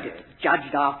never did,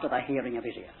 judged after the hearing of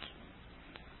his ears.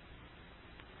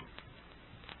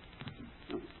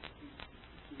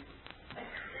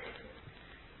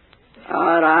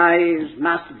 Our eyes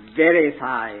must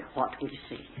verify what we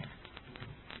see.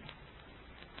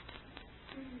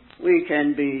 We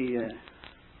can be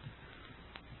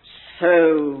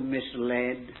so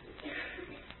misled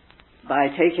by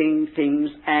taking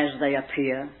things as they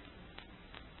appear.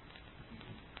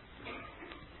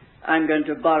 I'm going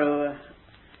to borrow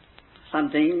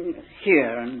something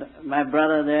here, and my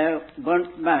brother there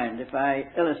won't mind if I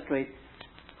illustrate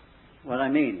what I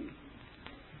mean.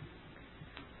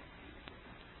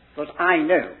 Because I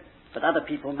know that other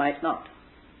people might not.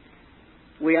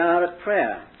 We are at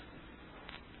prayer.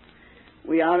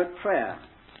 We are at prayer.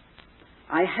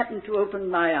 I happen to open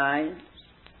my eyes,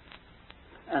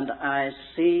 and I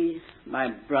see my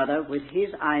brother with his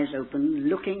eyes open,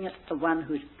 looking at the one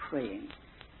who's praying,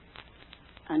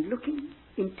 and looking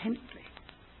intently.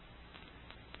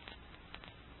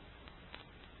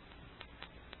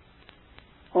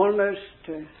 Almost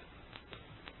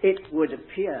it would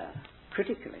appear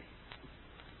critically.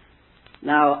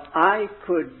 Now, I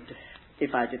could,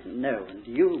 if I didn't know, and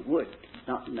you would,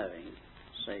 not knowing,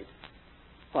 say,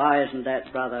 why isn't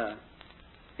that brother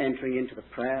entering into the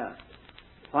prayer?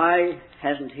 Why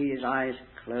hasn't he his eyes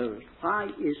closed? Why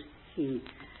is he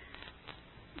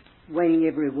weighing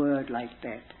every word like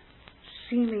that,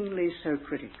 seemingly so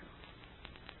critical?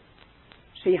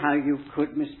 See how you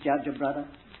could misjudge a brother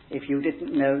if you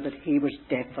didn't know that he was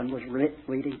deaf and was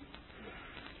reading.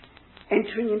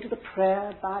 Entering into the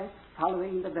prayer by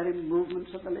following the very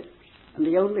movements of the lips, and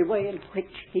the only way in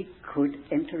which he could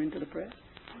enter into the prayer.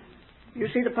 You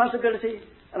see the possibility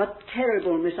of a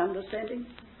terrible misunderstanding.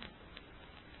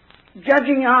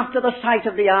 Judging after the sight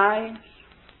of the eyes?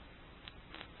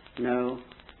 No,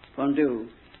 fondue.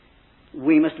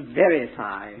 We must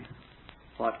verify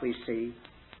what we see.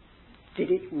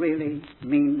 Did it really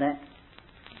mean that?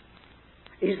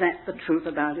 Is that the truth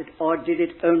about it, or did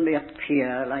it only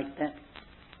appear like that?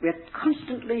 We're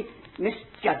constantly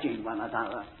misjudging one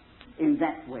another in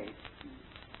that way.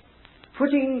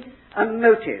 Putting a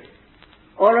motive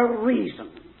or a reason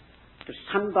to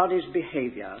somebody's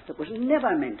behavior that was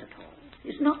never meant at all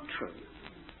is not true.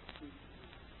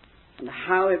 And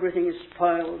how everything is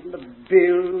spoiled, and the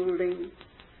building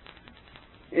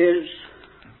is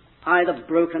either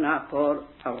broken up or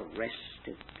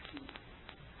arrested.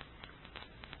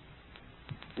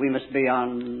 We must be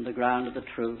on the ground of the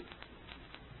truth.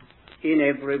 In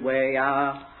every way,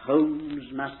 our homes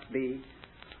must be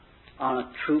on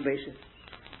a true basis.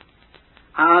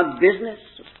 Our business,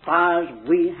 as far as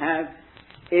we have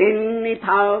any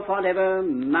power whatever,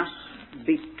 must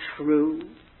be true.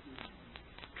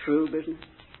 True business.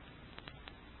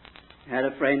 I had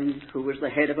a friend who was the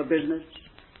head of a business,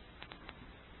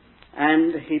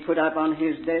 and he put up on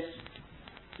his desk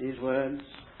these words,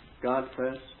 God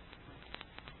first.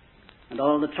 And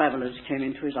all the travelers came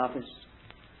into his office.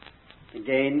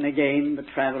 Again and again the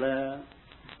traveler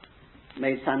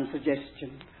made some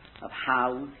suggestion of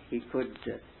how he could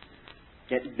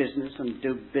get business and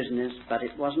do business, but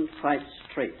it wasn't quite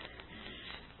straight.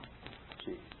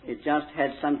 See, it just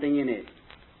had something in it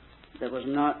that was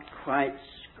not quite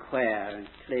square and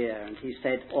clear. And he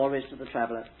said always to the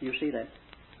traveler, do you see that?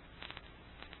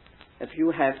 If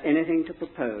you have anything to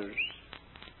propose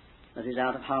that is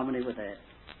out of harmony with that,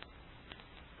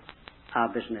 our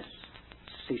business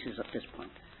ceases at this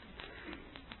point.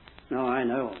 No, I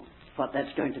know what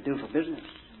that's going to do for business.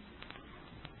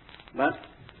 But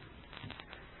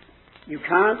you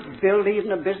can't build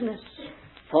even a business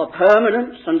for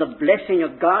permanence and the blessing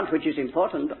of God, which is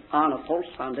important, on a false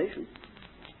foundation.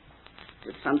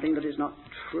 It's something that is not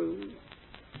true.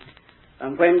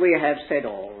 And when we have said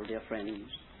all, dear friends,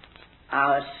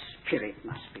 our spirit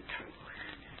must be true.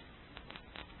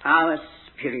 Our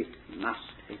spirit must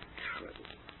be true.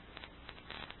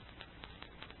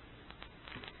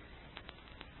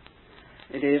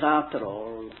 It is, after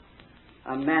all,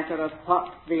 a matter of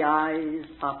what the eyes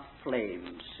of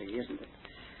flame see, isn't it?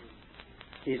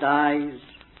 His eyes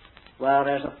were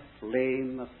as a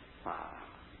flame of fire.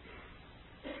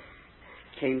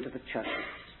 Came to the churches.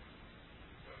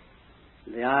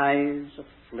 The eyes of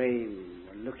flame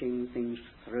were looking things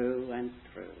through and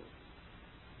through.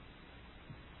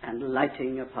 and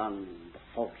lighting upon the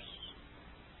false,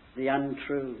 the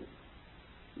untrue,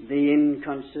 the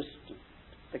inconsistent,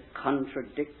 the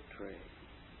contradictory,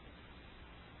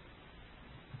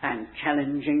 and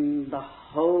challenging the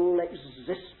whole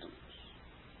existence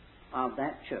of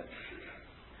that church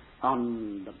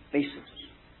on the basis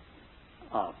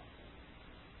of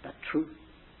the truth.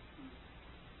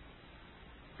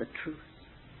 The truth.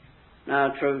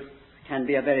 Now, truth can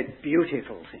be a very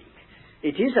beautiful thing.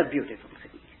 It is a beautiful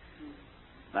thing.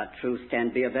 But truth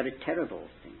can be a very terrible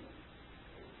thing.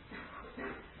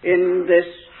 In this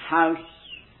house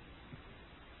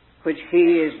which He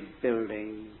is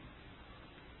building,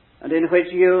 and in which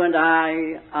you and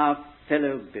I are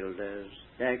fellow builders,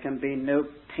 there can be no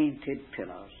painted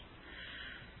pillars,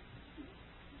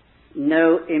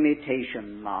 no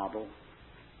imitation marble.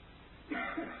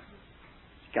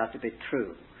 It's got to be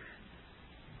true,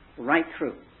 right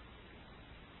through.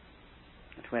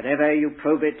 But wherever you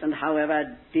probe it and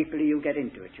however deeply you get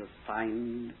into it, you'll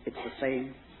find it's the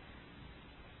same.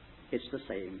 It's the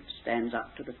same. It stands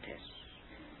up to the test.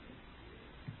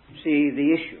 See,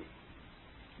 the issue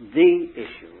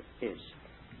is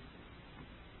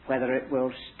whether it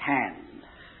will stand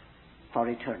for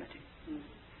eternity,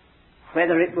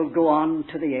 whether it will go on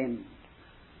to the end,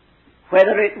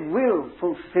 whether it will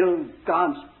fulfill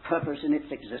God's purpose in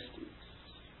its existence.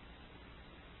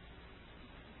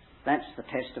 That's the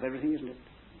test of everything, isn't it?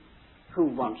 Who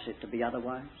wants it to be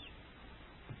otherwise?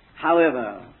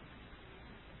 However,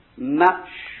 much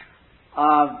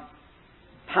of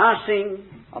passing,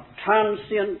 of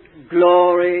transient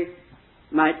glory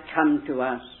might come to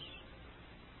us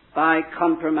by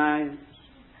compromise,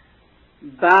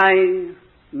 by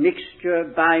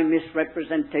mixture, by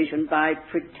misrepresentation, by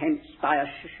pretense, by a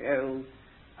show,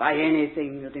 by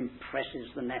anything that impresses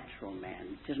the natural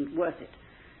man. It isn't worth it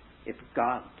if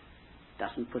God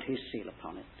doesn't put His seal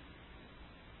upon it.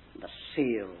 The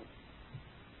seal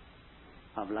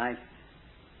of life.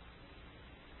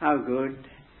 How good.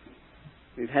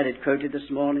 We've had it quoted this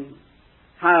morning.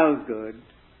 How good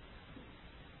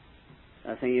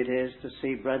I think it is to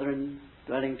see brethren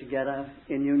dwelling together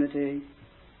in unity.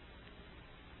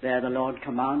 There the Lord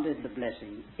commanded the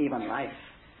blessing, even life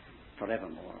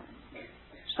forevermore.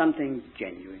 Something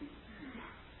genuine.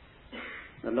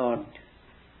 The Lord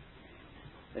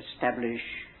establish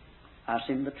us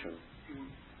in the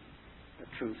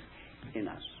truth in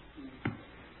us.